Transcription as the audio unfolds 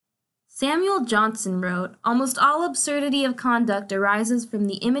Samuel Johnson wrote, "Almost all absurdity of conduct arises from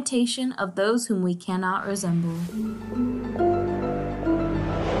the imitation of those whom we cannot resemble."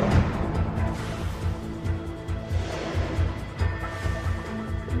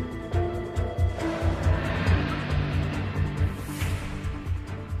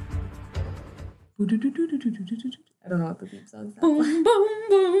 I don't know what the theme song sounds like. Boom, boom,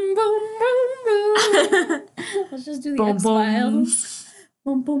 boom, boom, boom, boom. Let's just do the X-Files.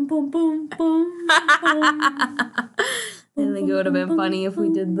 Boom, boom, boom, boom, boom, boom. I think it would have been funny if we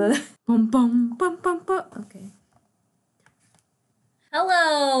did the boom, boom, boom, boom, boom. Okay.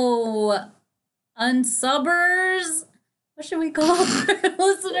 Hello, unsubbers. What should we call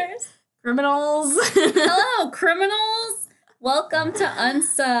listeners? Criminals. Hello, criminals. Welcome to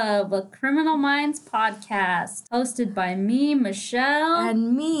Unsub, a Criminal Minds podcast, hosted by me, Michelle.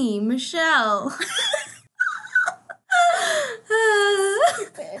 And me, Michelle.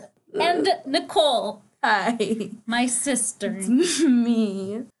 And Nicole. Hi. My sister. It's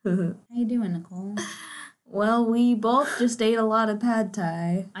me. How you doing, Nicole? Well, we both just ate a lot of pad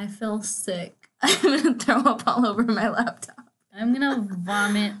thai. I feel sick. I'm going to throw up all over my laptop. I'm gonna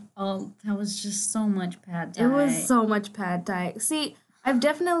vomit. Oh, that was just so much pad thai. It was so much pad thai. See, I've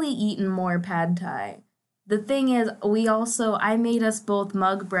definitely eaten more pad thai. The thing is, I made us both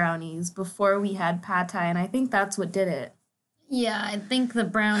mug brownies before we had pad thai, and I think that's what did it. Yeah, I think the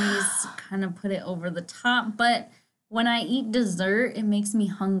brownies kind of put it over the top, but when I eat dessert, it makes me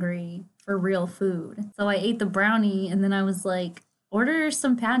hungry for real food. So I ate the brownie, and then I was like, order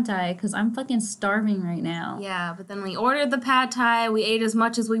some pad thai, because I'm fucking starving right now. Yeah, but then we ordered the pad thai, we ate as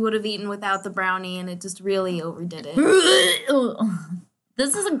much as we would have eaten without the brownie, and it just really overdid it.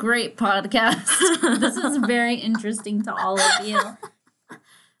 This is a great podcast. This is very interesting to all of you.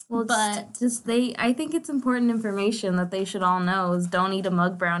 Well, but I think it's important information that they should all know is don't eat a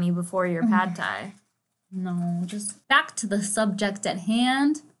mug brownie before your pad thai. No, just back to the subject at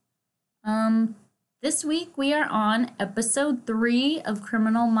hand. This week we are on episode 3 of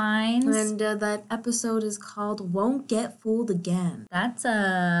Criminal Minds. And that episode is called Won't Get Fooled Again. I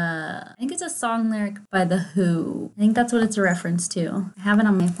think it's a song lyric by The Who. I think that's what it's a reference to. I have it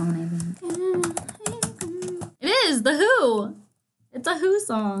on my phone, I think. It is The Who. It's a Who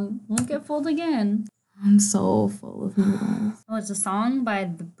song. Won't Get Fooled Again. I'm so full of noodles. Oh, it's a song by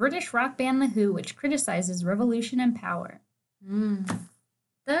the British rock band The Who, which criticizes revolution and power.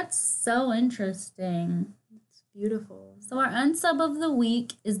 That's so interesting. It's beautiful. So our unsub of the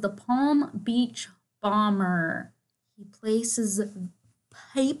week is the Palm Beach Bomber.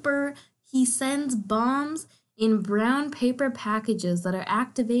 He sends bombs in brown paper packages that are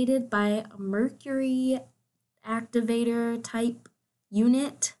activated by a mercury activator type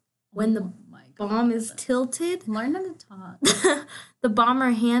unit. When the bomb is tilted, learn how to talk. The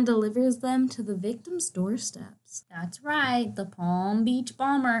bomber hand delivers them to the victim's doorsteps. That's right, the Palm Beach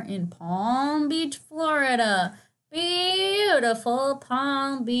Bomber in Palm Beach, Florida. Beautiful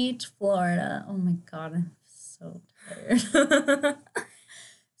Palm Beach, Florida. Oh my God, I'm so tired.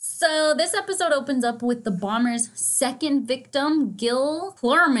 So this episode opens up with the bomber's second victim, Gil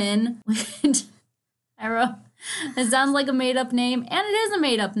Clurman, which I wrote. It sounds like a made-up name, and it is a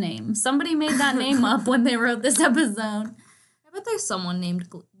made-up name. Somebody made that name up when they wrote this episode. I bet there's someone named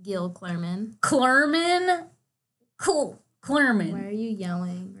Gil Clurman. Clurman? Clurman. Why are you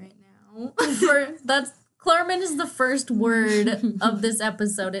yelling right now? Clurman is the first word of this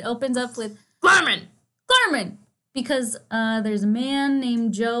episode. It opens up with Clurman! Clurman! Because there's a man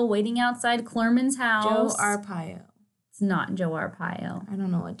named Joe waiting outside Clurman's house. Joe Arpaio. Not Joe Arpaio. I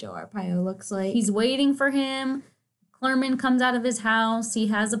don't know what Joe Arpaio looks like. He's waiting for him. Clurman comes out of his house. He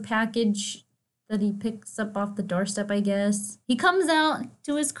has a package that he picks up off the doorstep, I guess. He comes out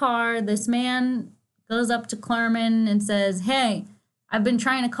to his car. This man goes up to Clurman and says, "Hey, I've been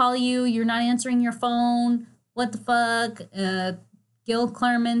trying to call you. You're not answering your phone. What the fuck?" Gil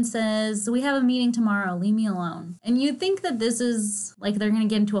Clurman says, "We have a meeting tomorrow. Leave me alone." And you think that this is like they're going to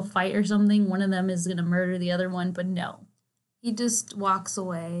get into a fight or something. One of them is going to murder the other one, but no. He just walks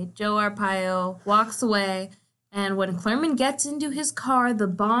away. Joe Arpaio walks away, and when Clurman gets into his car, the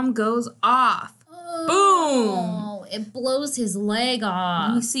bomb goes off. Oh, boom! It blows his leg off.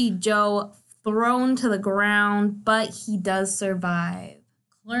 And you see Joe thrown to the ground, but he does survive.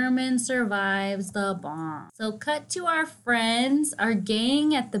 Clurman survives the bomb. So cut to our friends, our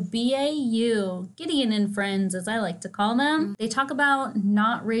gang at the BAU, Gideon and Friends, as I like to call them. They talk about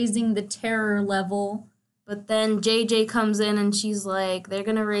not raising the terror level. But then JJ comes in and she's like, they're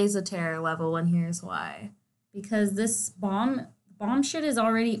going to raise the terror level, and here's why. Because this bomb bomb shit is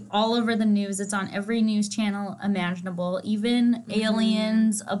already all over the news. It's on every news channel imaginable. Even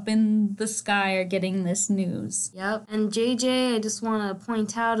aliens up in the sky are getting this news. Yep. And JJ, I just want to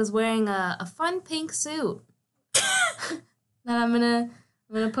point out, is wearing a fun pink suit that I'm gonna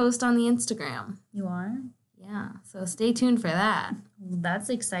post on the Instagram. You are? Yeah. So stay tuned for that. That's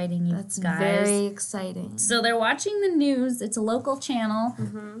exciting, you That's guys. very exciting. So they're watching the news. It's a local channel.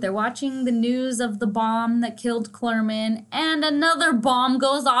 They're watching the news of the bomb that killed Clurman, and another bomb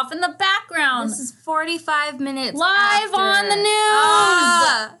goes off in the background. This is 45 minutes Live after. on the news!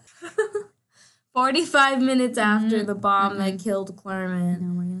 Ah! 45 minutes after the bomb that killed Clurman.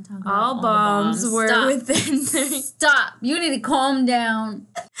 No, we're gonna talk about All bombs were Stop. within 30. Stop. You need to calm down.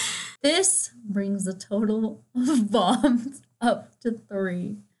 This brings the total of bombs up to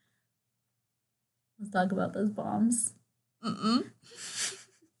 3. Let's talk about those bombs.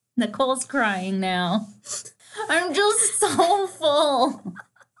 Nicole's crying now. I'm just so full.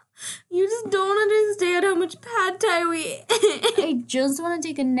 You just don't understand how much pad thai we ate. I just want to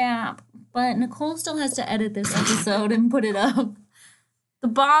take a nap, but Nicole still has to edit this episode and put it up. The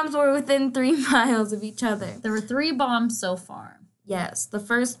bombs were within 3 miles of each other. There were 3 bombs so far. Yes, the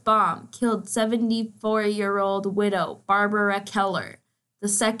first bomb killed 74-year-old widow Barbara Keller. The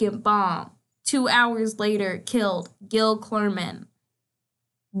second bomb, 2 hours later, killed Gil Clurman.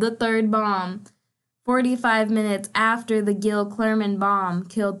 The third bomb, 45 minutes after the Gil Clurman bomb,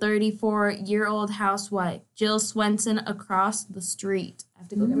 killed 34-year-old housewife Jill Swenson across the street. I have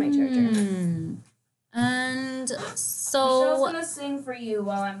to go get my charger. And Michelle's so gonna sing for you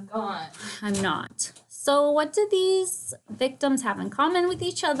while I'm gone. I'm not. So what do these victims have in common with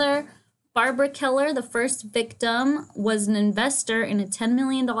each other? Barbara Keller, the first victim, was an investor in a $10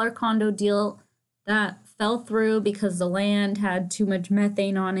 million condo deal that fell through because the land had too much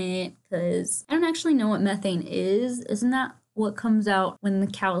methane on it. Because I don't actually know what methane is. Isn't that what comes out when the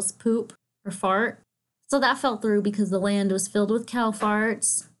cows poop or fart? So that fell through because the land was filled with cow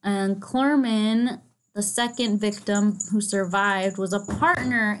farts. And Clurman, the second victim who survived, was a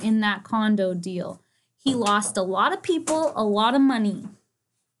partner in that condo deal. He lost a lot of people, a lot of money.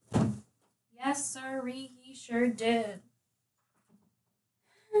 Yes, sirree, he sure did.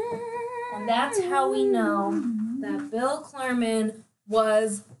 And that's how we know that Bill Clurman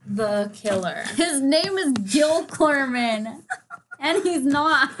was the killer. His name is Gil Clurman, and he's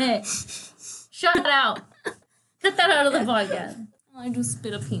not. Shut it out. Cut that out of the podcast. I just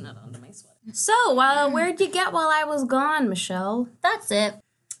spit a peanut onto my sweater. So, where'd you get while I was gone, Michelle? That's it.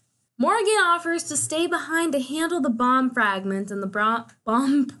 Morgan offers to stay behind to handle the bomb fragments and the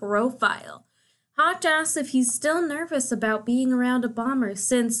bomb profile. Hotch asks if he's still nervous about being around a bomber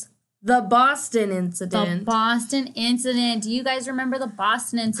since the Boston incident. The Boston incident. Do you guys remember the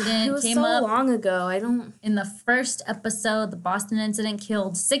Boston incident? It was Came so up long ago. I don't. in the first episode. The Boston incident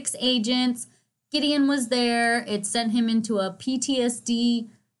killed 6 agents. Gideon was there. It sent him into a PTSD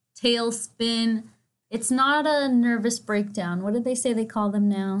tailspin. It's not a nervous breakdown. What did they say they call them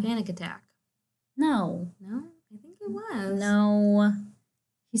now? Panic attack. No. No, I think it was. No.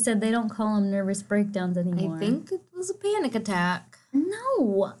 He said they don't call them nervous breakdowns anymore. I think it was a panic attack.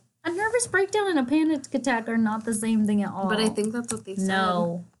 No. A nervous breakdown and a panic attack are not the same thing at all. But I think that's what they said.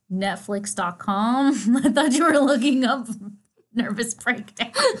 No. Netflix.com. I thought you were looking up nervous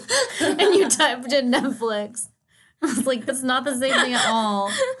breakdown. And you typed in Netflix. I was like, that's not the same thing at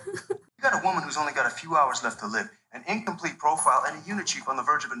all. You got a woman who's only got a few hours left to live, an incomplete profile, and a unit chief on the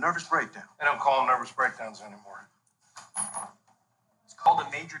verge of a nervous breakdown. They don't call them nervous breakdowns anymore. It's called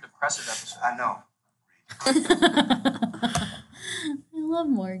a major depressive episode. I know. I love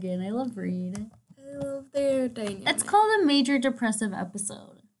Morgan. I love Reed. I love their dynamic. It's called a major depressive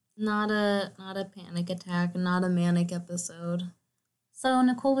episode. Not a panic attack, not a manic episode. So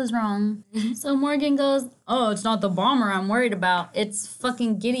Nicole was wrong. So Morgan goes, oh, it's not the bomber I'm worried about. It's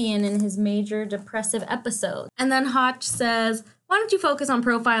fucking Gideon in his major depressive episode. And then Hotch says, why don't you focus on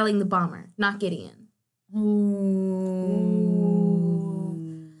profiling the bomber, not Gideon? Ooh.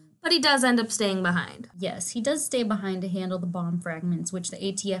 But he does end up staying behind. Yes, he does stay behind to handle the bomb fragments, which the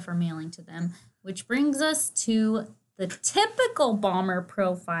ATF are mailing to them. Which brings us to the typical bomber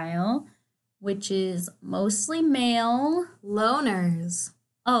profile, which is mostly male. Loners.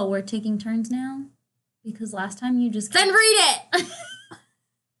 Oh, we're taking turns now? Because last time you just... Then read it!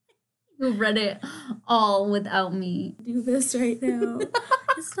 You read it all without me. Do this right now.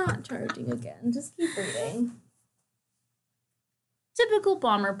 It's not charging again. Just keep reading. Typical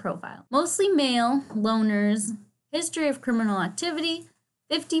bomber profile. Mostly male, loners, history of criminal activity,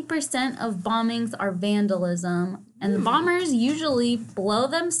 50% of bombings are vandalism, and the bombers usually blow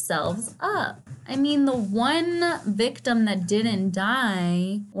themselves up. I mean, the one victim that didn't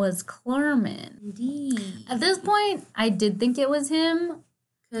die was Clurman. Indeed. At this point, I did think it was him.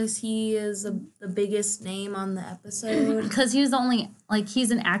 Because he is the biggest name on the episode. Because he was the only, like,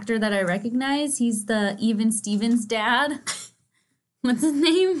 he's an actor that I recognize. He's the Even Stevens dad. What's his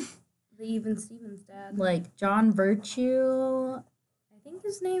name? The Even Stevens dad. Like, John Virtue. I think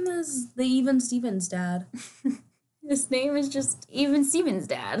his name is the Even Stevens dad. His name is just Even Stevens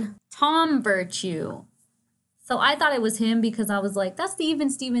dad. Tom Virtue. So I thought it was him because I was like, that's the Even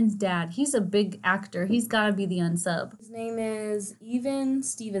Stevens dad. He's a big actor. He's got to be the unsub. His name is Even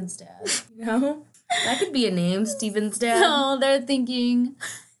Stevens dad. You know? That could be a name, Stevens dad. So they're thinking,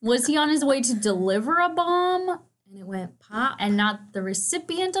 was he on his way to deliver a bomb And it went pop. and not the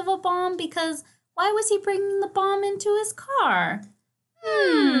recipient of a bomb? Because why was he bringing the bomb into his car?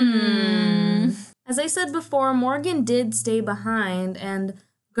 As I said before, Morgan did stay behind, and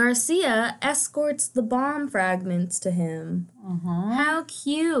Garcia escorts the bomb fragments to him. Uh-huh. How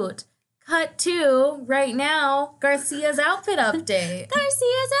cute. Cut to, right now, Garcia's outfit update.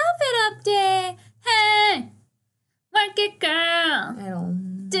 Garcia's outfit update. Hey, work it, girl. I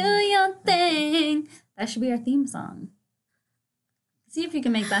don't Do your thing. That should be our theme song. See if you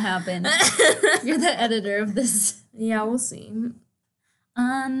can make that happen. You're the editor of this. Yeah, we'll see.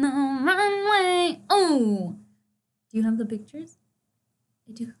 On the runway. Oh. Do you have the pictures?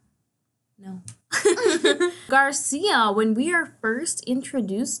 I do. No. Garcia, when we are first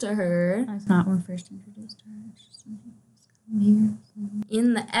introduced to her That's not when we first introduced her. It's just here.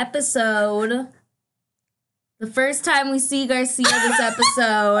 in the episode, the first time we see Garcia this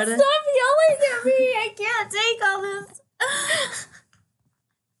episode. Stop yelling at me. I can't take all this.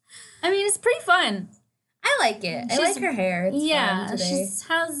 I mean, it's pretty fun. I like it. I She's- like her hair. It's Yeah, fun she today.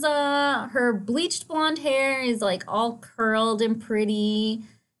 has her bleached blonde hair is like all curled and pretty.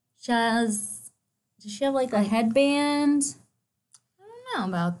 Does she have like a headband? I don't know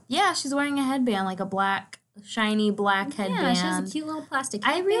about. Yeah, she's wearing a headband, like a black, shiny black headband. Yeah, she has a cute little plastic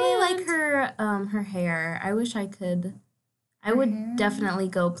I really like headband. her hair. I wish I could. I Her would hair? definitely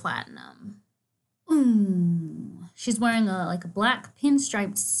go platinum. Ooh. She's wearing a black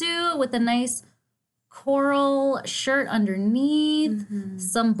pinstriped suit with a nice coral shirt underneath,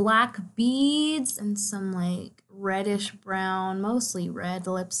 some black beads. And some like reddish brown, mostly red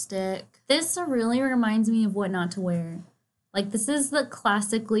lipstick. This really reminds me of What Not to Wear. Like, this is the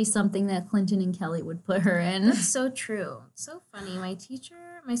classically something that Clinton and Kelly would put her in. That's so true. It's so funny.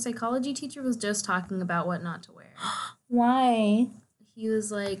 My psychology teacher was just talking about what not to wear. Why? He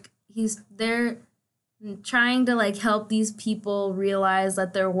was like, they're trying to like help these people realize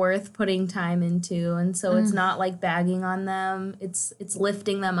that they're worth putting time into, and so it's not like bagging on them. It's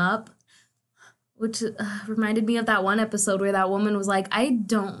lifting them up. Which reminded me of that one episode where that woman was like, I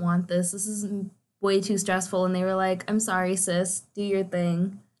don't want this. This is way too stressful. And they were like, I'm sorry, sis. Do your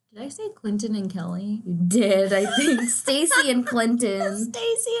thing. Did I say Clinton and Kelly? You did, I think. Stacy and Clinton.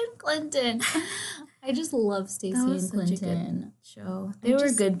 Stacy and Clinton. I just love Stacy That was and such a Clinton. Show. They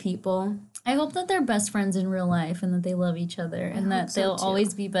were good people. I hope that they're best friends in real life and that they love each other and hope that so, they'll too.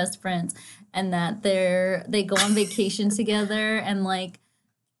 always be best friends and that they go on vacation together and like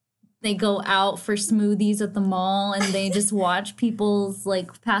they go out for smoothies at the mall and they just watch people's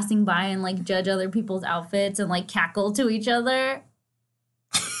like passing by and like judge other people's outfits and like cackle to each other.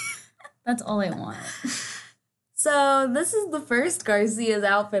 That's all I want. So this is the first Garcia's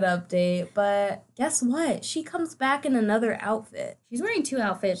outfit update, but guess what? She comes back in another outfit. She's wearing two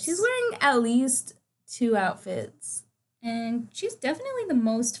outfits. She's wearing at least 2 outfits. and she's definitely the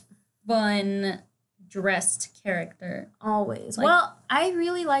most fun dressed character. Always. Like- Well, I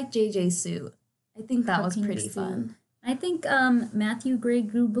really like JJ's suit. I think that was Pink pretty suit. fun. I think Matthew Gray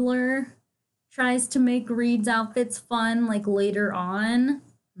Gubler tries to make Reed's outfits fun like later on,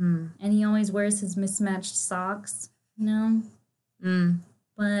 and he always wears his mismatched socks, you know?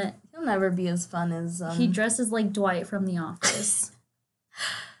 But He'll never be as fun as he dresses like Dwight from The Office.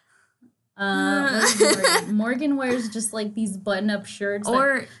 What is Morgan? Morgan wears just like these button-up shirts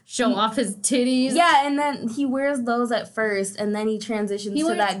or that show off his titties. yeah, and then he wears those at first, and then he transitions to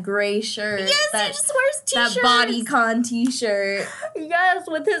wears- that gray shirt. Yes, that, he just wears t-shirts. that bodycon t-shirt. Yes,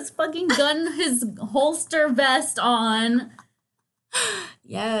 with his fucking gun, his holster vest on.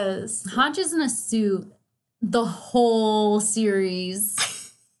 Yes. Hodge is in a suit the whole series.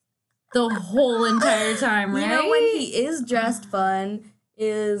 The whole entire time, right? You know when he is dressed fun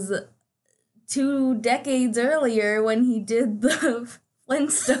is 2 decades earlier when he did the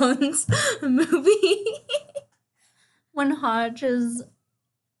Flintstones movie. When Hodge is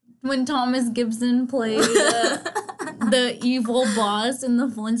when Thomas Gibson played the evil boss in the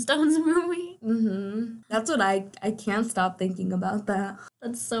Flintstones movie. That's what I can't stop thinking about that.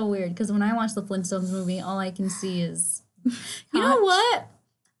 That's so weird because when I watch the Flintstones movie, all I can see is. You know Hotch. what?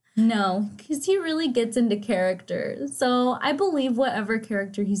 No, because he really gets into character. So I believe whatever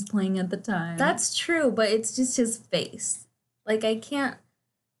character he's playing at the time. That's true, but it's just his face. Like I can't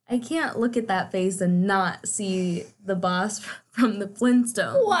look at that face and not see the boss from the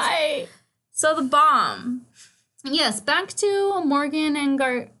Flintstones. why. So the bomb. Yes, back to Morgan and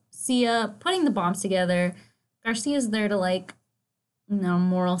Garcia putting the bombs together. Garcia's there to, like,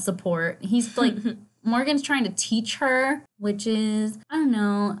 moral support. He's like, Morgan's trying to teach her, which is, I don't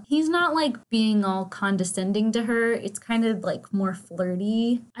know, he's not, like, being all condescending to her. It's kind of, like, more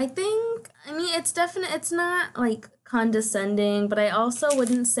flirty. It's not, like, condescending, but I also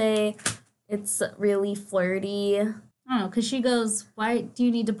wouldn't say it's really flirty. I don't know, because she goes, why do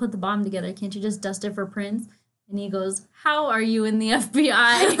you need to put the bomb together? Can't you just dust it for prints? And he goes, how are you in the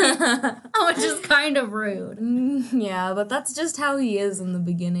FBI? Which is kind of rude. Yeah, but that's just how he is in the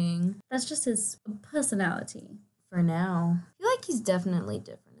beginning. That's just his personality. For now. I feel like he's definitely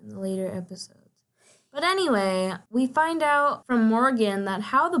different in the later episodes. But anyway, we find out from Morgan that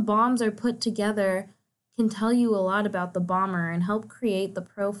how the bombs are put together can tell you a lot about the bomber and help create the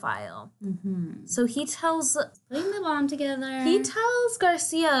profile. So he tells Putting the bomb together.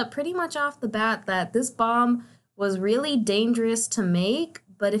 Garcia pretty much off the bat that this bomb was really dangerous to make,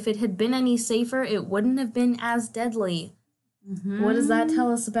 but if it had been any safer, it wouldn't have been as deadly. What does that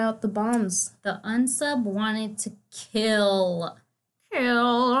tell us about the bombs? The unsub wanted to kill.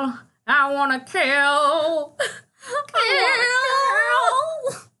 Kill. I wanna kill.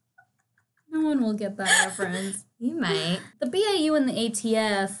 Kill. No one will get that reference. You might. The BAU and the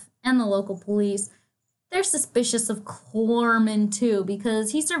ATF and the local police, they're suspicious of Clorman too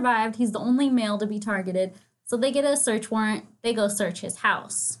because he survived. He's the only male to be targeted. So they get a search warrant. They go search his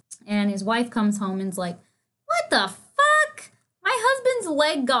house. And his wife comes home and's like, what the fuck? My husband's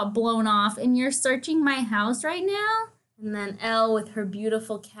leg got blown off and you're searching my house right now? And then Elle, with her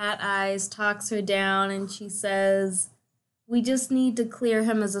beautiful cat eyes, talks her down and she says, we just need to clear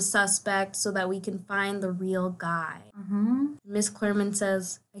him as a suspect so that we can find the real guy. Miss Clerman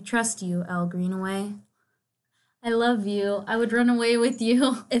says, I trust you, Elle Greenaway. I love you. I would run away with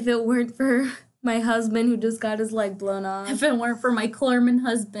you. If it weren't for my husband who just got his leg blown off. If it weren't for my Clerman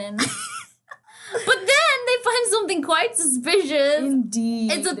husband. But then they find something quite suspicious.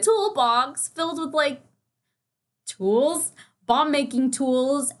 Indeed. It's a toolbox filled with, like, tools, bomb-making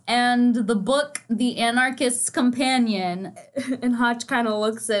tools, and the book, The Anarchist's Companion. And Hotch kind of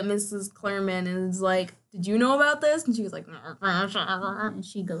looks at Mrs. Clerman and is like, did you know about this? And she was like, And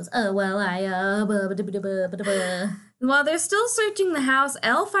she goes, oh, well, I. While they're still searching the house,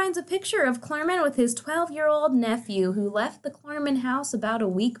 Elle finds a picture of Clerman with his 12-year-old nephew who left the Clerman house about a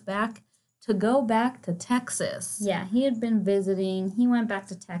week back to go back to Texas. Yeah, he had been visiting. He went back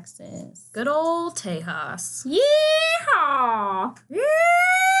to Texas. Good old Tejas. Yeehaw!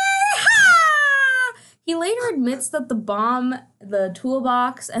 He later admits that the bomb, the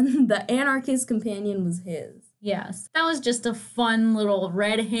toolbox, and the anarchist companion was his. Yes, that was just a fun little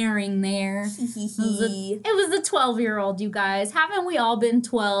red herring there. It was the 12-year-old, you guys. Haven't we all been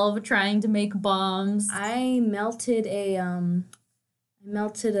 12 trying to make bombs? I melted a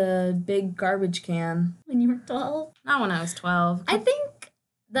big garbage can. When you were 12? Not when I was 12. I think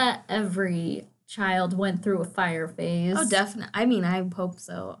that every child went through a fire phase. Oh, definitely. I mean, I hope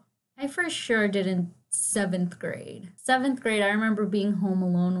so. I for sure did in 7th grade. 7th grade, I remember being home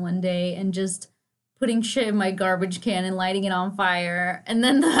alone one day and just putting shit in my garbage can and lighting it on fire. And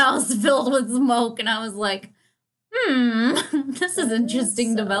then the house filled with smoke and I was like, this is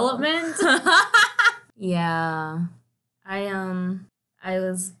interesting development. Yeah. I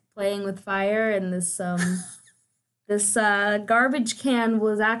was playing with fire and this garbage can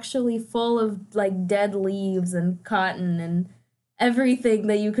was actually full of like dead leaves and cotton and everything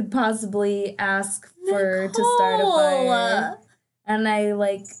that you could possibly ask for to start a fire. And I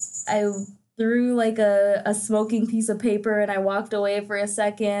threw like a smoking piece of paper and I walked away for a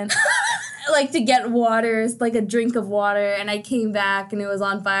second like to get water, like a drink of water, and I came back and it was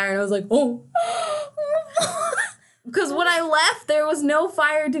on fire and I was like, oh. Because when I left, there was no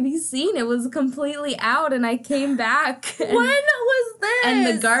fire to be seen. It was completely out, and I came back. When was this? And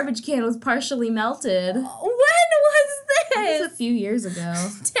the garbage can was partially melted. When was It this? was a few years ago.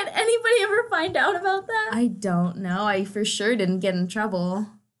 Did anybody ever find out about that? I don't know. I for sure didn't get in trouble.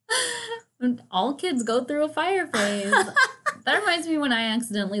 All kids go through a fire phase. That reminds me when I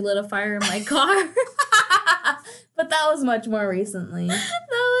accidentally lit a fire in my car. But that was much more recently. That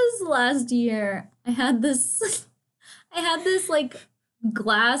was was last year. I had this like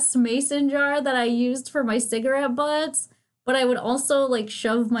glass mason jar that I used for my cigarette butts, but I would also like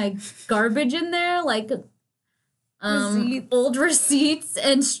shove my garbage in there, like old receipts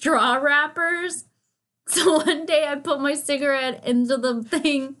and straw wrappers. So one day I put my cigarette into the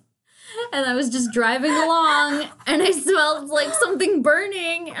thing and I was just driving along and I smelled like something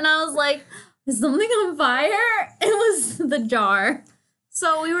burning and I was like, is something on fire? It was the jar.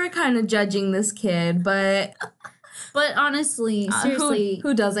 So we were kind of judging this kid, but honestly, seriously,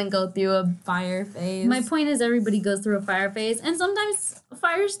 who doesn't go through a fire phase? my point is everybody goes through a fire phase, and sometimes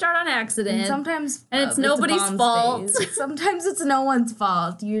fires start on accident. And sometimes it's nobody's bombs fault. phase. Sometimes it's no one's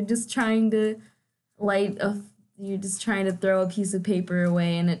fault. You're just trying to you're just trying to throw a piece of paper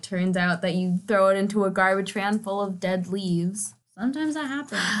away, and it turns out that you throw it into a garbage can full of dead leaves. Sometimes that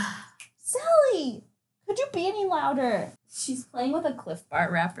happens. Sally, could you be any louder? She's playing with a Cliff Bar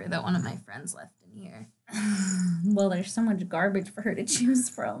wrapper that one of my friends left in here. Well, there's so much garbage for her to choose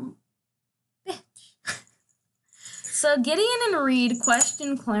from. So Gideon and Reed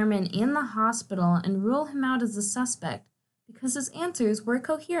question Clurman in the hospital and rule him out as a suspect because his answers were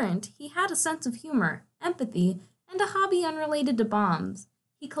coherent. He had a sense of humor, empathy, and a hobby unrelated to bombs.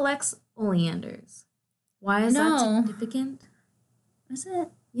 He collects oleanders. Why is that significant? Is it?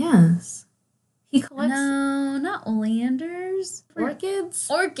 Yes. He collects No, not oleanders. orchids?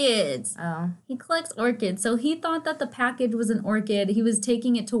 Orchids. Oh. He collects orchids. So he thought that the package was an orchid. He was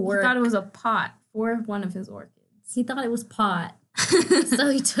taking it to He work. thought it was a pot for one of his orchids. He thought it was pot. So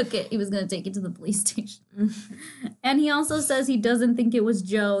he took it. He was going to take it to the police station. And he also says he doesn't think it was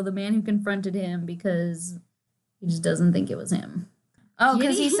Joe, the man who confronted him, because he just doesn't think it was him. Oh,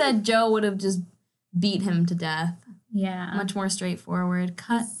 because he said Joe would have just beat him to death. Yeah. Much more straightforward.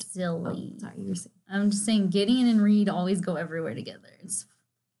 Cut. Silly. Oh, sorry, you were saying. I'm just saying Gideon and Reed always go everywhere together.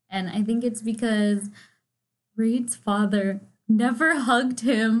 And I think it's because Reed's father never hugged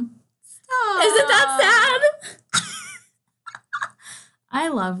him. Stop. Isn't that sad? I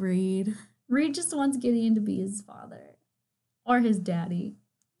love Reed. Reed just wants Gideon to be his father. Or his daddy.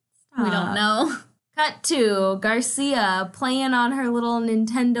 We don't Stop. know. Cut to Garcia playing on her little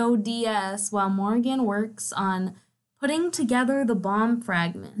Nintendo DS while Morgan works on putting together the bomb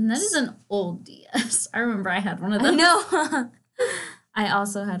fragments. And that is an old DS. I remember I had one of I those. know. I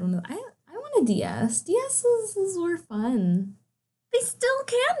also had one of those. I want a DS. DSs were fun. They still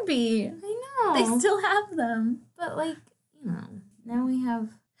can be. I know. They still have them. But like, now we have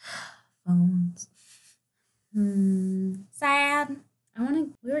phones. Sad.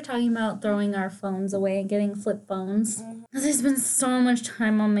 We were talking about throwing our phones away and getting flip phones. There's been so much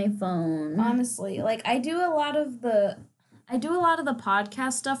time on my phone. Honestly, like I do a lot of the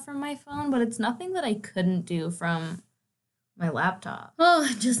podcast stuff from my phone, but it's nothing that I couldn't do from my laptop. Oh,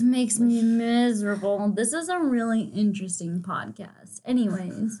 it just makes me miserable. This is a really interesting podcast.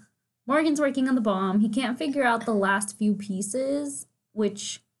 Anyways, Morgan's working on the bomb. He can't figure out the last few pieces,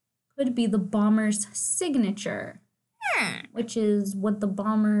 which could be the bomber's signature. Which is what the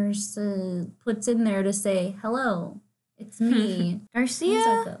bomber puts in there to say, hello, it's me.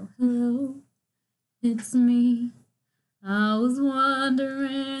 Garcia? Hello, it's me. I was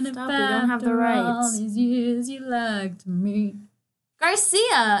wondering if Stop, we don't have the after all rights. these years you liked me.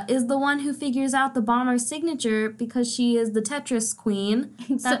 Garcia is the one who figures out the bomber's signature because she is the Tetris queen. That's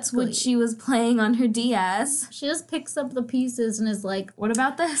Exactly. what she was playing on her DS. She just picks up the pieces and is like, What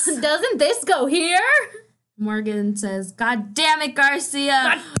about this? doesn't this go here? Morgan says, God damn it,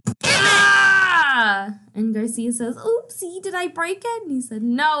 Garcia! Ah! And Garcia says, oopsie, did I break it? And he said,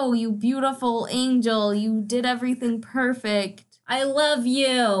 no, you beautiful angel. You did everything perfect. I love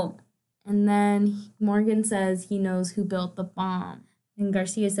you. And then Morgan says he knows who built the bomb. And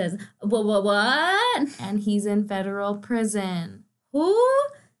Garcia says, what? And he's in federal prison. Who?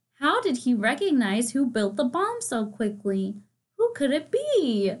 How did he recognize who built the bomb so quickly? Who could it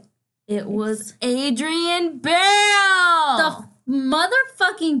be? It was Adrian Bale! The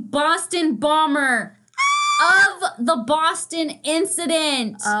motherfucking Boston bomber of the Boston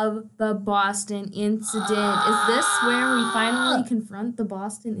incident. Of the Boston incident. Is this where we finally confront the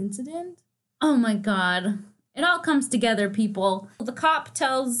Boston incident? Oh my god. It all comes together, people. The cop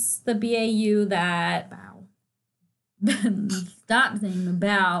tells the BAU that stop saying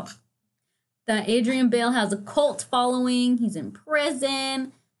about that Adrian Bale has a cult following. He's in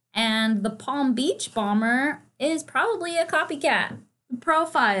prison. And the Palm Beach bomber is probably a copycat. The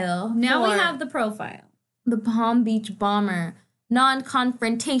profile. Now we for have the profile. the Palm Beach bomber.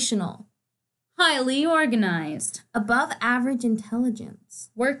 Non-confrontational. Highly organized. Above average intelligence.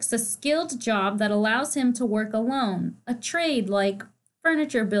 Works a skilled job that allows him to work alone. A trade like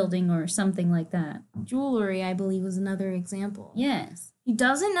furniture building or something like that. Jewelry, I believe, was another example. Yes. He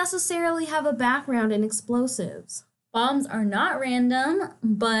doesn't necessarily have a background in explosives. Bombs are not random,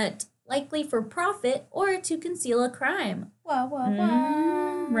 but likely for profit or to conceal a crime.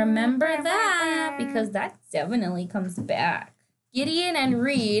 Remember that, because that definitely comes back. Gideon and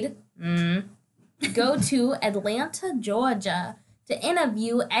Reed go to Atlanta, Georgia to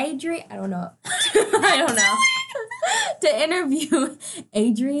interview Adrian. I don't know. To interview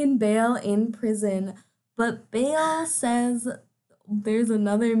Adrian Bale in prison. But Bale says there's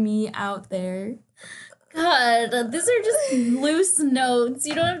another me out there. God, these are just loose notes.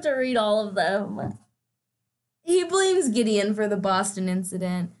 You don't have to read all of them. He blames Gideon for the Boston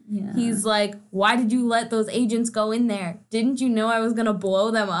incident. Yeah. He's like, why did you let those agents go in there? Didn't you know I was going to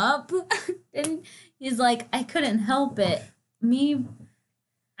blow them up? He's like, I couldn't help it.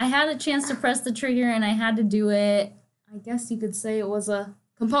 I had a chance to press the trigger and I had to do it. I guess you could say it was a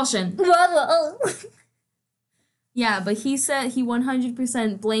compulsion. Whoa. Yeah, but he said he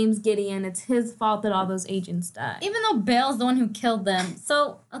 100% blames Gideon. It's his fault that all those agents died. Even though Bale's the one who killed them.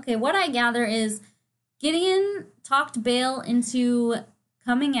 So, okay, what I gather is Gideon talked Bale into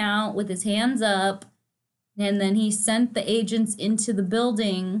coming out with his hands up, and then he sent the agents into the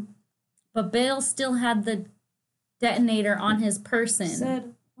building, but Bale still had the detonator on his person.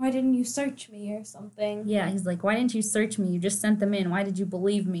 Said, why didn't you search me or something? Yeah, he's like, why didn't you search me? You just sent them in. Why did you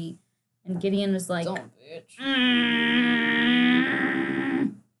believe me? And Gideon was like, Don't, bitch.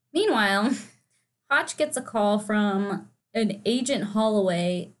 Meanwhile, Hotch gets a call from an Agent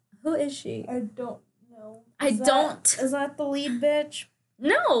Holloway. Who is she? I don't know. Is that the lead bitch?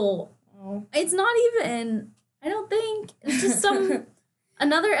 No, Oh. it's not even. I don't think. It's just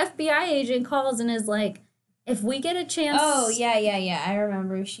another FBI agent calls and is like, if we get a chance. Oh, yeah. I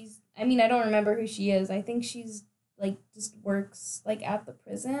remember. I don't remember who she is. I think she's, just works, at the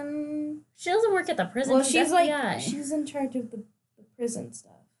prison. She doesn't work at the prison. Well, she's FBI. she's in charge of the prison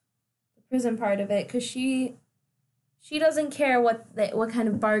stuff. The prison part of it, because she doesn't care what kind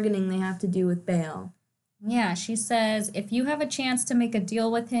of bargaining they have to do with Bale. Yeah, she says, if you have a chance to make a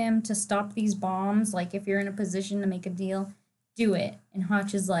deal with him to stop these bombs, like if you're in a position to make a deal, do it. And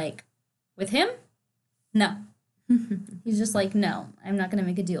Hotch is like, with him? No. He's just like, no, I'm not going to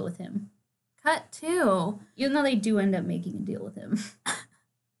make a deal with him. Cut 2. Even though they do end up making a deal with him.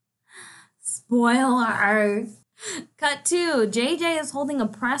 Spoiler. Cut 2. JJ is holding a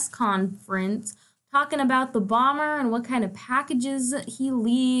press conference talking about the bomber and what kind of packages he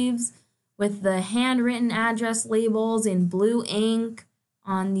leaves with the handwritten address labels in blue ink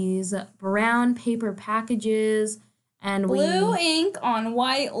on these brown paper packages. And Blue ink on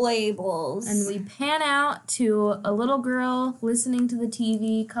white labels. And we pan out to a little girl listening to the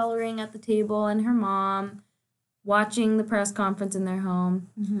TV, coloring at the table, and her mom watching the press conference in their home.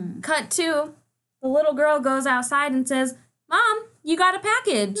 Mm-hmm. Cut 2. The little girl goes outside and says, Mom, you got a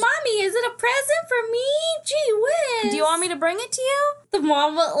package. Mommy, is it a present for me? Gee whiz. Do you want me to bring it to you? The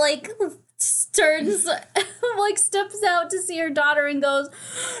mom, turns, steps out to see her daughter and goes,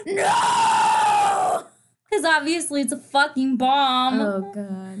 no! Because obviously it's a fucking bomb. Oh,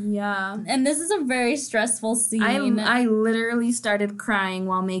 God, yeah. And this is a very stressful scene. I literally started crying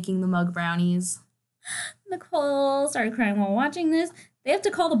while making the mug brownies. Nicole started crying while watching this. They have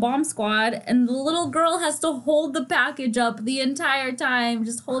to call the bomb squad, and the little girl has to hold the package up the entire time,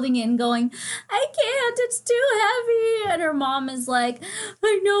 just holding it and going, I can't, it's too heavy. And her mom is like,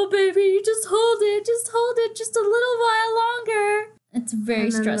 I know, baby, just hold it just a little while longer. It's very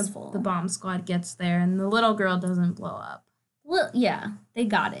stressful. The bomb squad gets there, and the little girl doesn't blow up. Well, yeah, they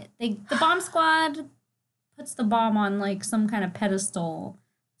got it. The bomb squad puts the bomb on, some kind of pedestal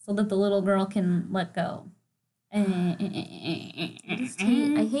so that the little girl can let go. I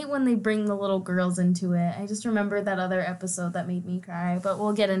hate when they bring the little girls into it. I just remember that other episode that made me cry, but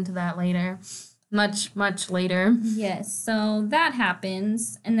we'll get into that later. Much, much later. Yes, so that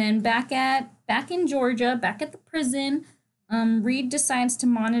happens. And then back in Georgia, back at the prison, Reed decides to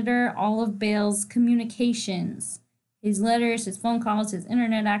monitor all of Bale's communications. His letters, his phone calls, his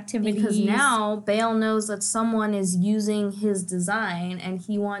internet activities. Because now Bale knows that someone is using his design, and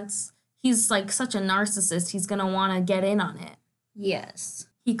he's such a narcissist, he's gonna want to get in on it. Yes.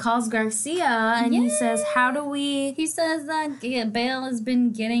 He calls Garcia and he says, He says that Bale has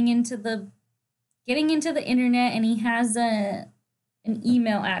been getting into the internet, and he has an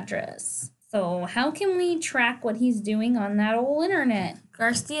email address. So how can we track what he's doing on that old internet?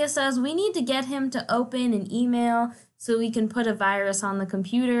 Garcia says, we need to get him to open an email so we can put a virus on the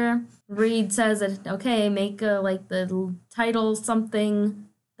computer. Reed says that, okay, make the title something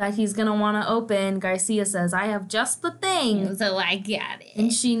that he's gonna want to open, Garcia says, "I have just the thing." So I got it.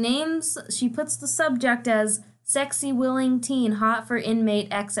 And she puts the subject as "sexy willing teen hot for inmate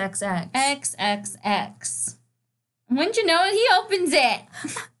XXX." XXX. Wouldn't you know it? He opens it.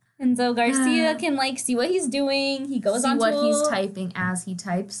 And so Garcia can like see what he's doing. He goes on what he's typing as he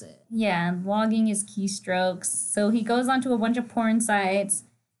types it. Yeah, logging his keystrokes. So he goes onto a bunch of porn sites.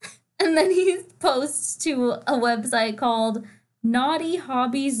 And then he posts to a website called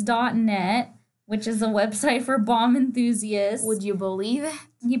naughtyhobbies.net, which is a website for bomb enthusiasts. Would you believe it?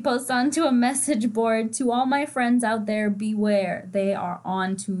 He posts onto a message board, "To all my friends out there, beware. They are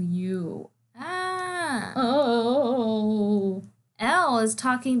on to you." Ah. Oh. Elle is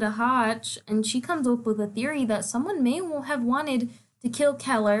talking to Hotch, and she comes up with a theory that someone may have wanted to kill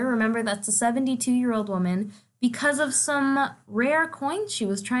Keller. Remember, that's a 72-year-old woman, because of some rare coins she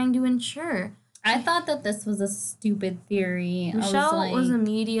was trying to insure. I thought that this was a stupid theory. Michelle was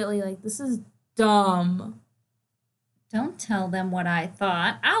immediately like, "This is dumb." Don't tell them what I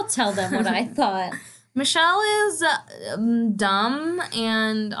thought. I'll tell them what I thought. Michelle is dumb,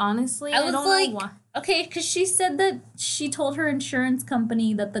 and honestly, I don't know why. Okay, because she said that she told her insurance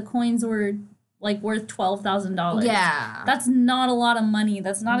company that the coins were like worth $12,000. Yeah. That's not a lot of money.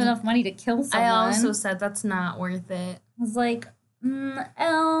 That's not enough money to kill someone. I also said that's not worth it. I was like,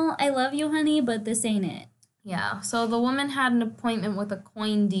 Elle, I love you, honey, but this ain't it. Yeah. So the woman had an appointment with a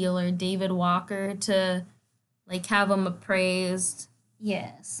coin dealer, David Walker, to like have him appraised.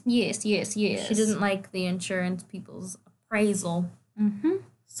 Yes. She didn't like the insurance people's appraisal. Mm-hmm.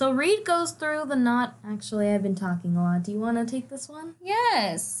 So Reed goes through Actually, I've been talking a lot. Do you want to take this one?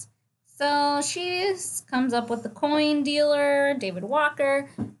 Yes. So she comes up with the coin dealer, David Walker.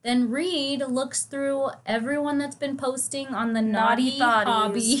 Then Reed looks through everyone that's been posting on the Naughty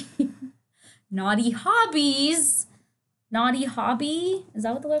Hobby. Naughty Hobbies. Naughty Hobby. Is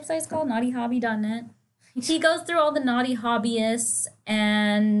that what the website's called? naughtyhobby.net. He goes through all the naughty hobbyists,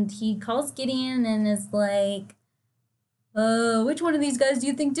 and he calls Gideon and is like, which one of these guys do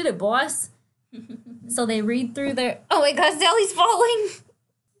you think did it, boss? So they read through their... Oh my God, Sally's falling!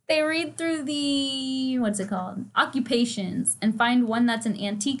 They read through the... What's it called? Occupations, and find one that's an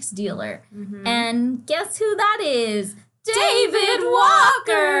antiques dealer. Mm-hmm. And guess who that is? David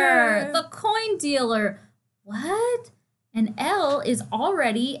Walker! The coin dealer. What? And Elle is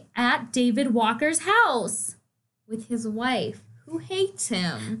already at David Walker's house. With his wife, who hates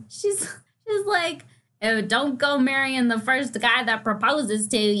him. She's like... Oh, don't go marrying the first guy that proposes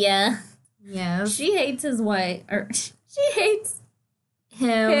to you. Yes. She hates his wife. Or she hates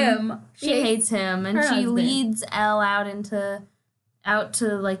him. She hates him. And she husband. leads Elle out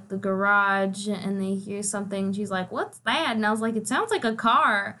to like the garage, and they hear something. She's like, "What's that?" And I was like, "It sounds like a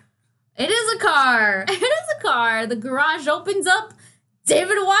car." It is a car. It is a car. The garage opens up.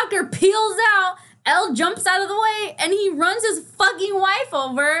 David Walker peels out. Elle jumps out of the way, and he runs his fucking wife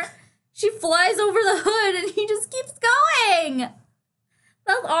over. She flies over the hood, and he just keeps going.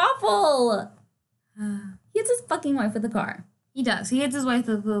 That's awful. He hits his fucking wife with the car. He does. He hits his wife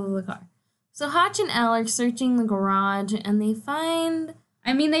with the car. So Hotch and Elle are searching the garage, and they find...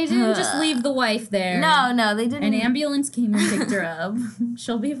 I mean, they didn't just leave the wife there. No, they didn't. An ambulance came and picked her up.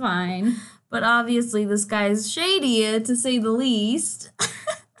 She'll be fine. But obviously, this guy's shady, to say the least.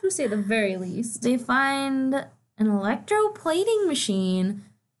 To say the very least. They find an electroplating machine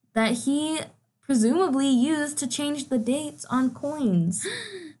that he presumably used to change the dates on coins.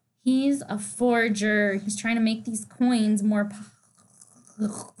 He's a forger. He's trying to make these coins more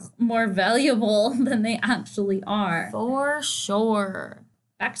valuable than they actually are. For sure.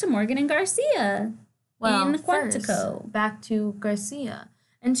 Back to Morgan and Garcia in Quantico. First, back to Garcia.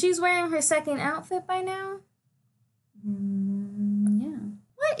 And she's wearing her second outfit by now? Yeah.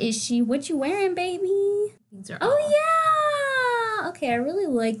 What is she? What you wearing, baby? These are yeah! Okay, I really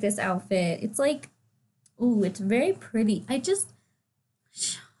like this outfit. It's like, ooh, it's very pretty.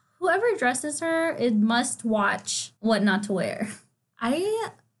 Whoever dresses her, it must watch what not to wear. I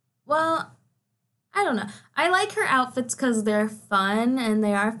don't know. I like her outfits because they're fun and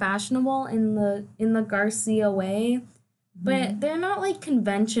they are fashionable in the Garcia way, but they're not like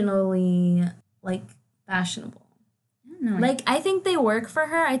conventionally like fashionable. I don't know. Like I think they work for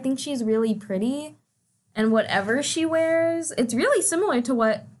her. I think she's really pretty, and whatever she wears, it's really similar to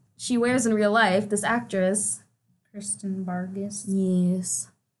what she wears in real life. This actress, Kristen Vargas. Yes.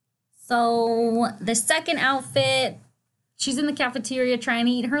 So the second outfit, she's in the cafeteria trying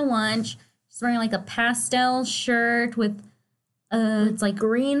to eat her lunch. She's wearing like a pastel shirt with it's like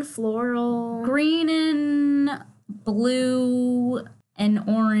green and blue and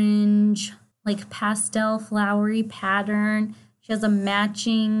orange, like pastel flowery pattern. She has a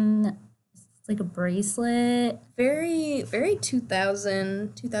matching, it's like a bracelet. Very, very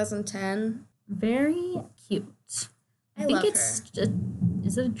 2010. Very cute. I think love it's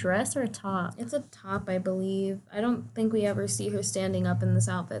is it a dress or a top? It's a top, I believe. I don't think we ever see her standing up in this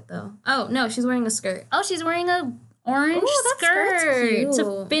outfit, though. Oh, no, she's wearing a skirt. Oh, she's wearing a orange Ooh, that skirt's skirt to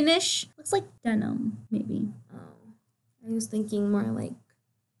cute. finish. Looks like denim, maybe. Oh, I was thinking more like,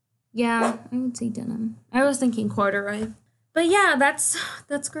 yeah, I would say denim. I was thinking corduroy. But yeah, that's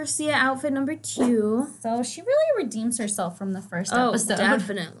Garcia outfit number 2. So she really redeems herself from the first episode.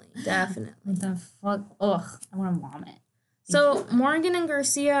 Definitely. What the fuck? Ugh, I want to vomit. So Morgan and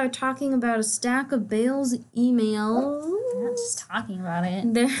Garcia are talking about a stack of Bale's emails. We're not just talking about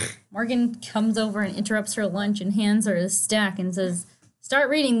it. They're Morgan comes over and interrupts her lunch and hands her a stack and says, "Start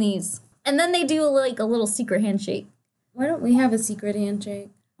reading these." And then they do like a little secret handshake. Why don't we have a secret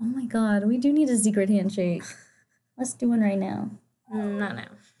handshake? Oh my god, we do need a secret handshake. Let's do one right now. Not now.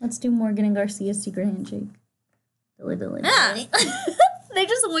 Let's do Morgan and Garcia's secret handshake. Dilly. They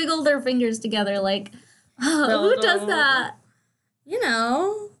just wiggle their fingers together like, oh, who does that? You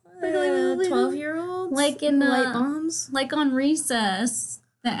know, Wiggly. 12-year-olds. Like in light bombs. Like on Recess,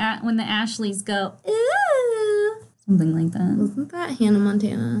 when the Ashleys go, ooh. Something like that. Wasn't that Hannah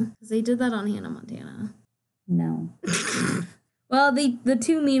Montana? Because they did that on Hannah Montana. No. Well, the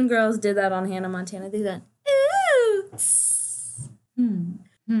 2 mean girls did that on Hannah Montana. They said, ooh.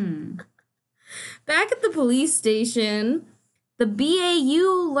 Back at the police station, the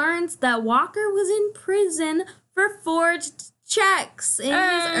BAU learns that Walker was in prison for forged checks in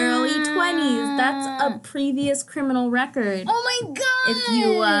his early 20s. That's a previous criminal record. Oh my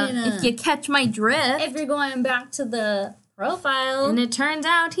god! If you catch my drift. If you're going back to the profile. And it turns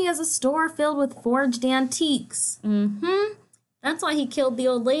out he has a store filled with forged antiques. That's why he killed the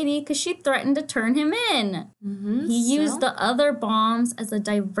old lady, because she threatened to turn him in. He used the other bombs as a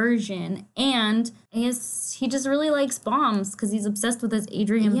diversion, and he just really likes bombs because he's obsessed with this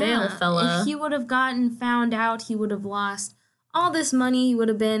Adrian Bale fella. If he would have gotten found out, he would have lost all this money. He would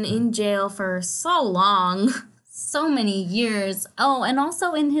have been in jail for so long. So many years. Oh, and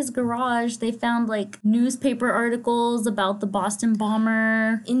also in his garage, they found like newspaper articles about the Boston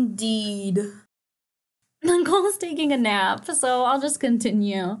bomber. Indeed. Nicole's taking a nap, so I'll just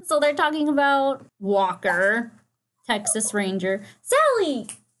continue. So they're talking about Walker, Texas Ranger, Sally!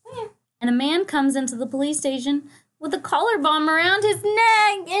 And a man comes into the police station with a collar bomb around his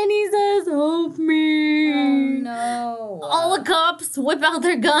neck, and he says, "Help me!" Oh, no. All the cops whip out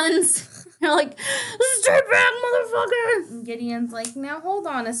their guns. They're like, "Stay back, motherfucker!" And Gideon's like, now hold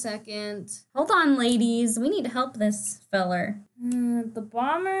on a second. Hold on, ladies. We need to help this feller.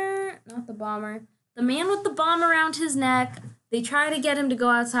 The man with the bomb around his neck, they try to get him to go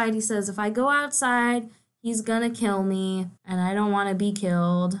outside. He says, if I go outside, he's gonna kill me, and I don't want to be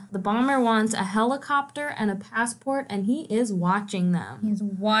killed. The bomber wants a helicopter and a passport, and he is watching them. He's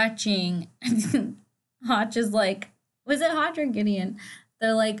watching. Hotch is like, was it Hotch or Gideon?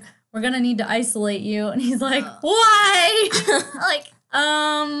 They're like, we're gonna need to isolate you. And he's like, why? Like,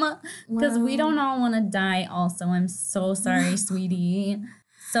 because we don't all want to die also. I'm so sorry, sweetie.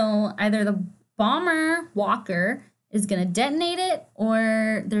 So either the bomber, Walker, is going to detonate it,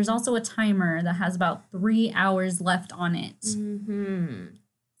 or there's also a timer that has about 3 hours left on it.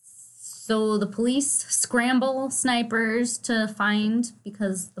 So the police scramble snipers to find,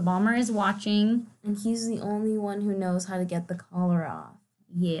 because the bomber is watching. And he's the only one who knows how to get the collar off.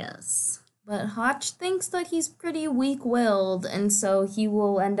 Yes. But Hotch thinks that he's pretty weak-willed, and so he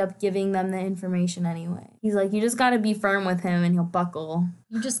will end up giving them the information anyway. He's like, you just gotta be firm with him, and he'll buckle.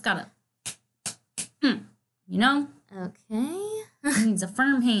 You just gotta, you know? Okay. He needs a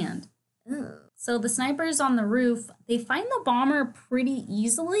firm hand. Ooh. So the snipers on the roof, they find the bomber pretty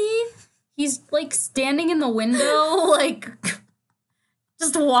easily. He's like standing in the window, like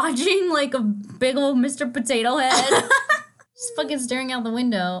just watching like a big old Mr. Potato Head. Just fucking staring out the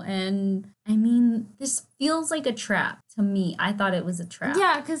window. And I mean, this feels like a trap to me. I thought it was a trap.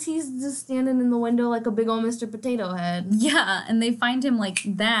 Yeah, because he's just standing in the window like a big old Mr. Potato Head. Yeah, and they find him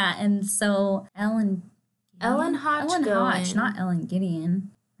like that. And so Ellen Hotch, not Ellen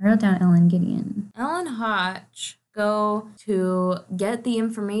Gideon. I wrote down Ellen Gideon. Ellen Hotch go to get the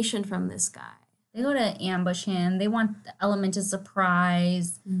information from this guy. They go to ambush him. They want the element of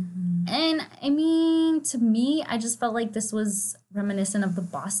surprise. And I mean, to me, I just felt like this was reminiscent of the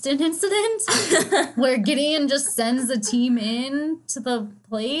Boston incident where Gideon just sends the team in to the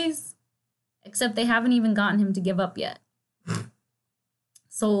place, except they haven't even gotten him to give up yet.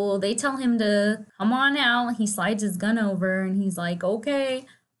 So they tell him to come on out. He slides his gun over and he's like, okay,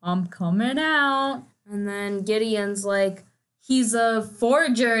 I'm coming out. And then Gideon's like, he's a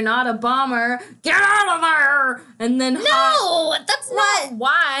forger, not a bomber. Get out of there! And then No, that's not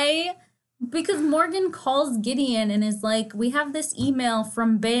why. Because Morgan calls Gideon and is like, we have this email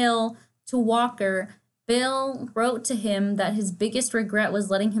from Bale to Walker. Bale wrote to him that his biggest regret was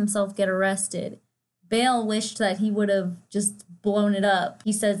letting himself get arrested. Bale wished that he would have just blown it up.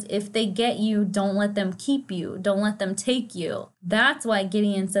 He says, if they get you, don't let them keep you. Don't let them take you. That's why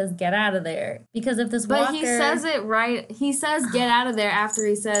Gideon says, get out of there. Because if this But Walker... he says it right. He says get out of there after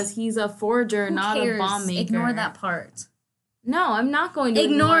he says he's a forger, Who not cares? a bomb maker. Ignore that part. No, I'm not going to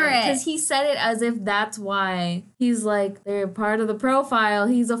Ignore it. Because he said it as if that's why. He's like, they're part of the profile.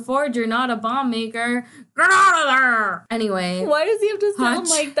 He's a forger, not a bomb maker. Get out of there! Anyway. Why does he have to sound Hutch.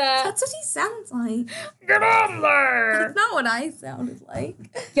 like that? That's what he sounds like. Get out of there! That's not what I sounded like.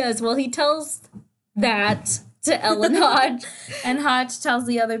 Yes, well, he tells that to Ellen Hodge. And Hodge tells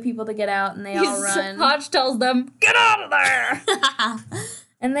the other people to get out, and they all run. Hodge tells them, get out of there!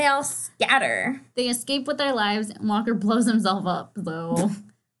 And they all scatter. They escape with their lives, and Walker blows himself up, though.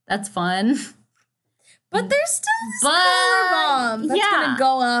 That's fun. But there's still this But, color bomb that's yeah. gonna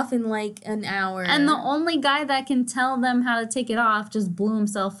go off in like an hour. And the only guy that can tell them how to take it off just blew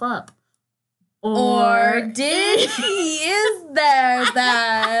himself up. or did he? Is there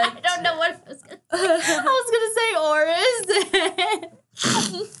that? I don't know what I was gonna say. Or is it?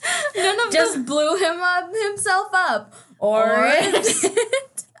 None of just blew himself up. Or is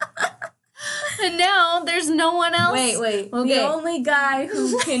it? And now there's no one else. Wait. Okay. The only guy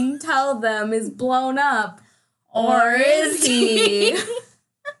who can tell them is blown up. Or is he?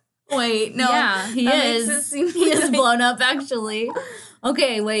 Wait, no. Yeah, he that is. makes it seem He is like- blown up, actually.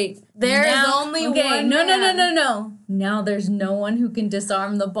 Okay, wait. There's Now- only okay, one No. man. Now there's no one who can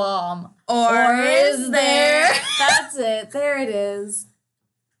disarm the bomb. Or is there? That's it. There it is.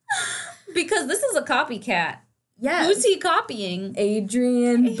 Because this is a copycat. Yes. Who's he copying?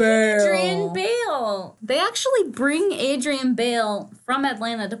 Adrian Bale. Adrian Bale. They actually bring Adrian Bale from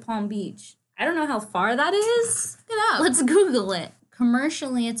Atlanta to Palm Beach. I don't know how far that is. Look it up. Let's Google it.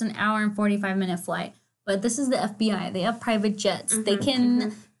 Commercially, it's an hour and 45-minute flight. But this is the FBI. They have private jets. They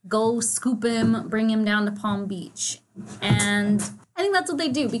can go scoop him, bring him down to Palm Beach. And I think that's what they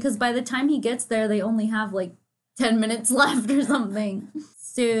do. Because by the time he gets there, they only have like 10 minutes left or something.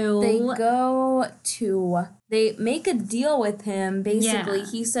 So They make a deal with him, basically. Yeah.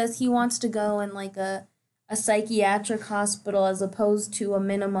 He says he wants to go in like a psychiatric hospital as opposed to a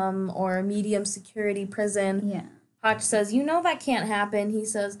minimum or a medium security prison. yeah. Hotch says, you know that can't happen. He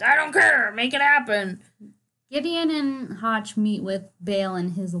says, I don't care, make it happen. Gideon and Hotch meet with Bale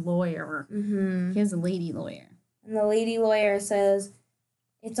and his lawyer. Mm-hmm. His lady lawyer. And the lady lawyer says,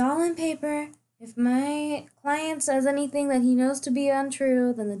 it's all in paper. If my client says anything that he knows to be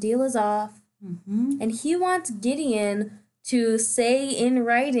untrue, then the deal is off. Mm-hmm. And he wants Gideon to say in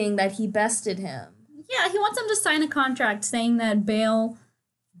writing that he bested him. Yeah, he wants him to sign a contract saying that Bale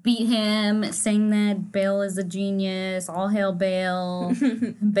beat him, saying that Bale is a genius, all hail Bale,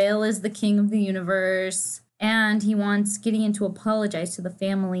 Bale is the king of the universe, and he wants Gideon to apologize to the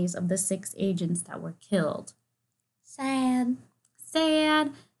families of the 6 agents that were killed. Sad.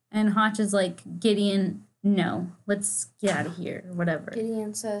 Sad. And Hotch is like, Gideon, no, let's get out of here, or whatever.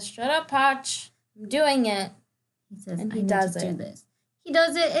 Gideon says, shut up, Hotch. I'm doing it. He says, And I he need does to do it. this. He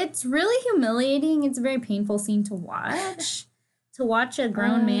does it. It's really humiliating. It's a very painful scene to watch. To watch a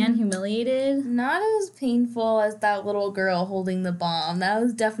grown man humiliated. Not as painful as that little girl holding the bomb. That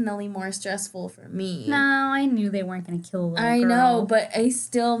was definitely more stressful for me. No, I knew they weren't going to kill a little I girl. know, but I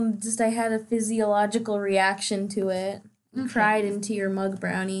still I had a physiological reaction to it. You Okay. cried into your mug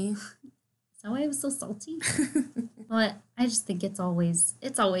brownie. Is that why I was so salty? But I just think it's always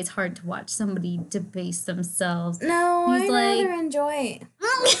hard to watch somebody debase themselves. No, He's I like- rather enjoy it.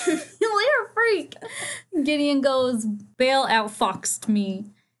 You're a freak. Gideon goes, Bale outfoxed me.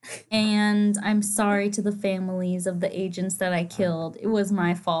 And I'm sorry to the families of the agents that I killed. It was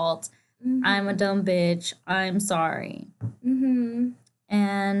my fault. I'm a dumb bitch. I'm sorry. Mm-hmm.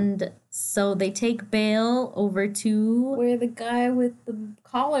 And so they take Bale over to... Where the guy with the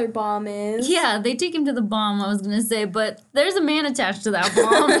collar bomb is. Yeah, they take him to the bomb, I was going to say, but there's a man attached to that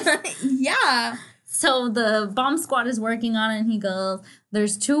bomb. Yeah. So the bomb squad is working on it, and he goes,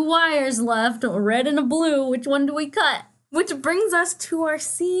 there's 2 wires left, a red and a blue. Which one do we cut? Which brings us to our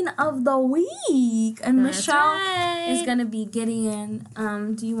scene of the week. And That's Michelle right. is going to be Gideon.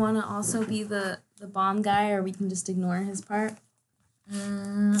 Do you want to also be the bomb guy, or we can just ignore his part?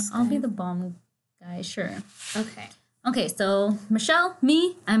 I'll be the bomb guy, sure. Okay. Okay, so Michelle,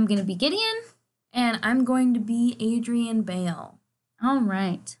 me, I'm going to be Gideon. And I'm going to be Adrian Bale. All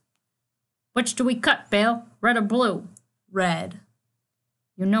right. Which do we cut, Bale? Red or blue? Red.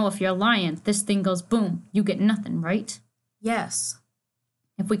 You know if you're lying, this thing goes boom. You get nothing, right? Yes.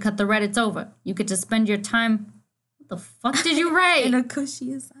 If we cut the red, it's over. You get to spend your time... What the fuck did you write? In a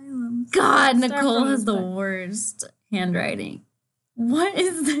cushy asylum. God, Start Nicole from has the start. worst handwriting. What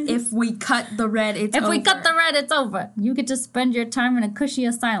is this? If we cut the red, it's If over. we cut the red, it's over. You get to spend your time in a cushy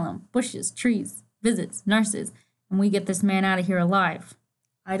asylum. Bushes, trees, visits, nurses. And we get this man out of here alive.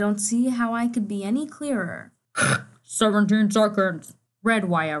 I don't see how I could be any clearer. 17 seconds. Red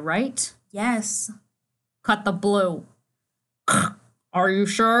wire, right? Yes. Cut the blue. Are you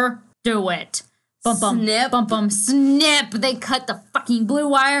sure? Do it. Bum bum. Snip. Bum bum. Snip. They cut the fucking blue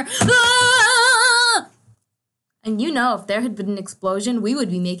wire. Ah! And you know, if there had been an explosion, we would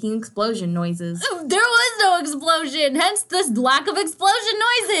be making explosion noises. There was no explosion. Hence this lack of explosion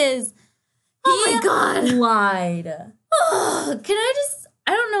noises. Oh my god. Lied. Can I just...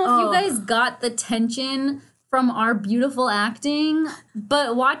 I don't know if Oh. you guys got the tension from our beautiful acting,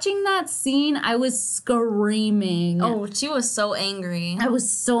 but watching that scene, I was screaming. Oh, she was so angry. I was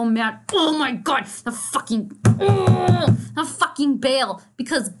so mad. Oh my god, the fucking Bale.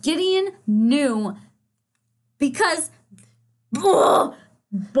 Because Gideon knew. Because what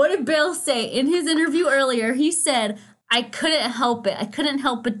did Bale say in his interview earlier? He said, I couldn't help it. I couldn't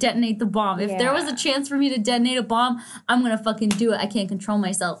help but detonate the bomb. If there was a chance for me to detonate a bomb, I'm gonna fucking do it. I can't control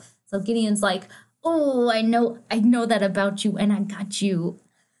myself. So Gideon's like, oh, I know that about you, and I got you.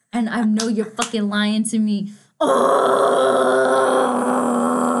 And I know you're fucking lying to me. Oh!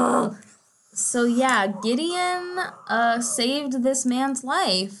 So yeah, Gideon saved this man's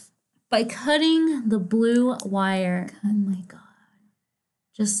life. By cutting the blue wire. Oh my god.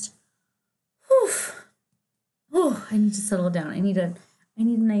 Just, whew, I need to settle down. I need a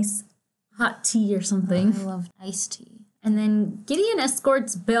nice hot tea or something. I love iced tea. And then Gideon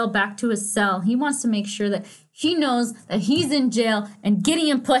escorts Bale back to his cell. He wants to make sure that he knows that he's in jail and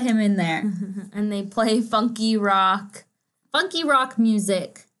Gideon put him in there. And they play funky rock. Funky rock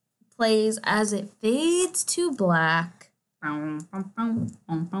music. Plays as it fades to black. Was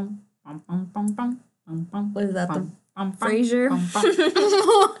that, the Frasier?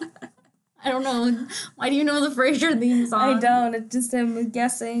 I don't know. Why do you know the Frasier theme song? I don't. It just I'm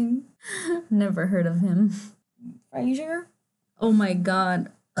guessing. Never heard of him. Frasier? Oh my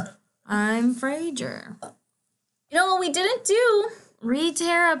god. I'm Frasier. You know what we didn't do?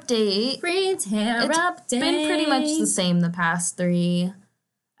 Retear update. Retear update. It's been pretty much the same the past 3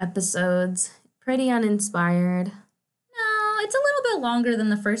 episodes. Pretty uninspired. No, it's a little bit longer than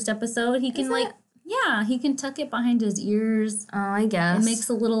the first episode. He can he can tuck it behind his ears. Oh, I guess. It makes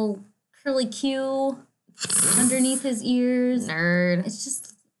a little curly Q underneath his ears. Nerd.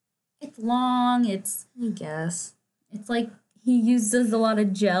 It's long. I guess. It's like he uses a lot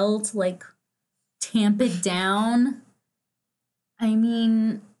of gel to like tamp it down. I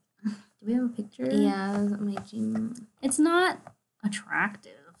mean, do we have a picture? Yeah, doesn't make you... It's not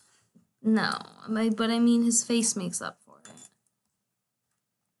attractive. No, but I mean, his face makes up for it.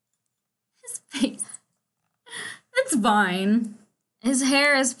 His face. It's fine. His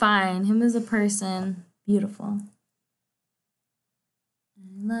hair is fine. Him as a person, beautiful. I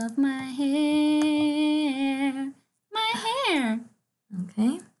love my hair. My hair.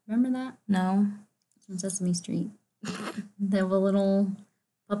 Okay. Remember that? No. From Sesame Street. They have a little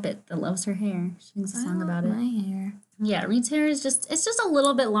puppet that loves her hair. She sings a song about it. My hair. Yeah, Reed's hair is it's just a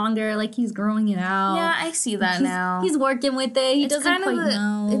little bit longer, like he's growing it out. Yeah, I see that he's, now. He's working with it. He doesn't quite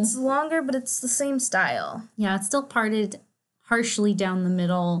know. It's longer, but it's the same style. Yeah, it's still parted harshly down the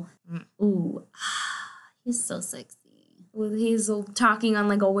middle. Ooh, he's so sexy. With Hazel talking on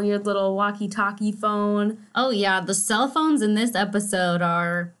like a weird little walkie-talkie phone. Oh yeah, the cell phones in this episode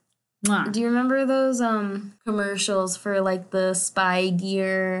are... Mwah. Do you remember those commercials for like the spy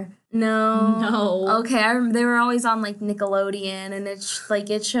gear? No. No. Okay, they were always on like Nickelodeon, and it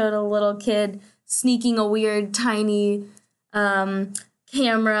showed a little kid sneaking a weird tiny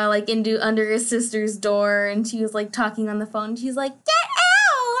camera like under his sister's door, and she was like talking on the phone. She's like, "Get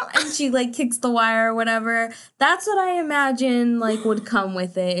out!" and she like kicks the wire or whatever. That's what I imagine like would come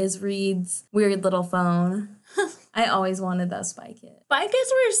with it is Reed's weird little phone. I always wanted that spy kit. Spy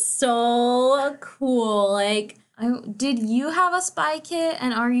kits were so cool. Like, Did you have a spy kit,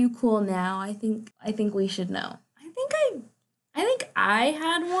 and are you cool now? I think we should know. I think I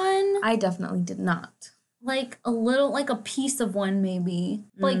had one. I definitely did not. Like a little, like a piece of one maybe.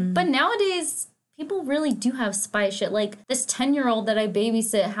 Like, but nowadays people really do have spy shit. Like this 10-year-old that I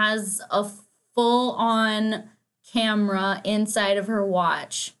babysit has a full-on camera inside of her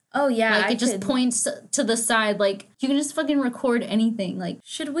watch. Oh yeah, Like, it just points to the side. Like, you can just fucking record anything. Like,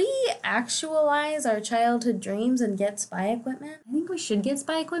 Should we actualize our childhood dreams and get spy equipment? I think we should get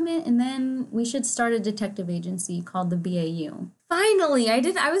spy equipment, and then we should start a detective agency called the BAU. Finally,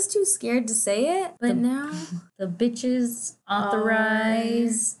 I was too scared to say it, but now The bitches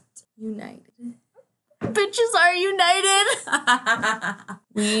authorized. united. Bitches are united.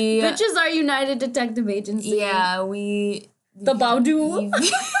 We Bitches are united detective agency. yeah, we The Baudu.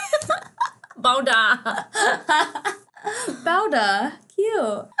 Bauda. Bauda,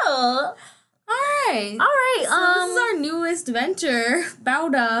 cute. Oh. All right. All right. So this is our newest venture,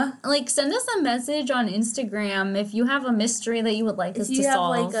 Bauda. Like, send us a message on Instagram if you have a mystery that you would like us If to you have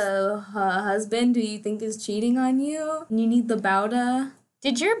solve. like a husband who you think is cheating on you, and you need the Bauda.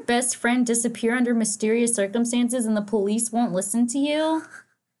 Did your best friend disappear under mysterious circumstances and the police won't listen to you?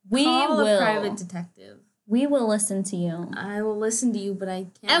 We Call will. a private detective. We will listen to you. I will listen to you, but I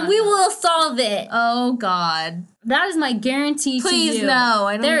can't. And we will solve it. Oh God! That is my guarantee to you. Please no.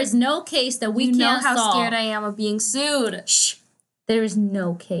 I don't. There is no case that we you know can't how solve. scared I am of being sued. Shh. There is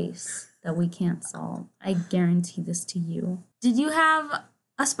no case that we can't solve. I guarantee this to you. Did you have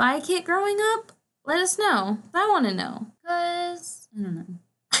a spy kit growing up? Let us know. I want to know. Because, I don't know.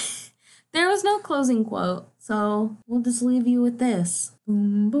 There was no closing quote, so we'll just leave you with this.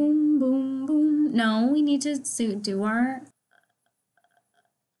 Boom, boom, boom, boom. No, we need to do our...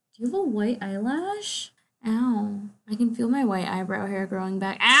 Do you have a white eyelash? Ow. I can feel my white eyebrow hair growing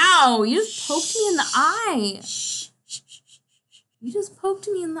back. Ow! You just poked me in the eye. Shh. You just poked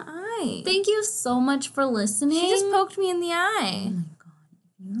me in the eye. Thank you so much for listening. She just poked me in the Oh eye. my God.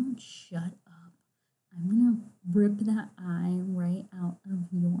 If you don't shut up, I'm going to rip that eye right out of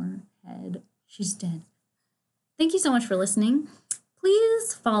your head. She's dead. Thank you so much for listening.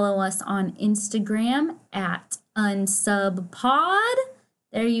 Please follow us on Instagram at unsubpod.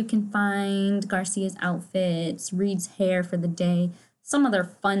 There you can find Garcia's outfits, Reed's hair for the day, some other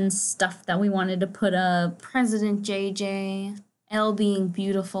fun stuff that we wanted to put up. President JJ, Elle being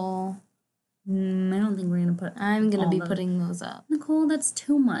beautiful. I don't think we're going to put I'm going to all be those. putting those up. Nicole, that's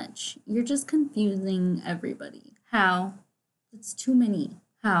too much. You're just confusing everybody. How? It's too many.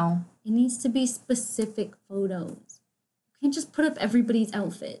 How? It needs to be specific photos. You can't just put up everybody's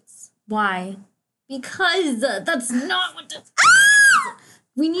outfits. Why? Because that's not what this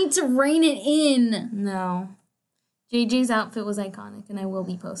We need to rein it in. No. JJ's outfit was iconic, and I will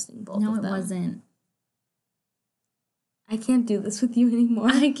be posting both No, of it them. wasn't. I can't do this with you anymore.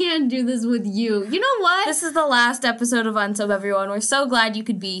 I can't do this with you. You know what? This is the last episode of Unsub, everyone. We're so glad you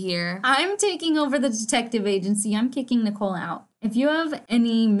could be here. I'm taking over the detective agency. I'm kicking Nicole out. If you have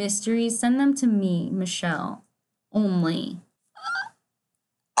any mysteries, send them to me, Michelle, only.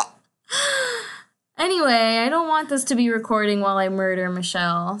 Anyway, I don't want this to be recording while I murder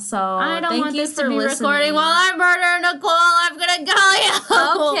Michelle. So I don't thank want you this for to be listening. recording while I murder Nicole. I'm gonna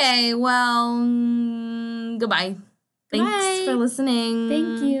call you. Okay, well, goodbye. Thanks Bye. for listening.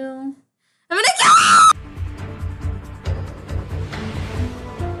 Thank you. I'm gonna kill you!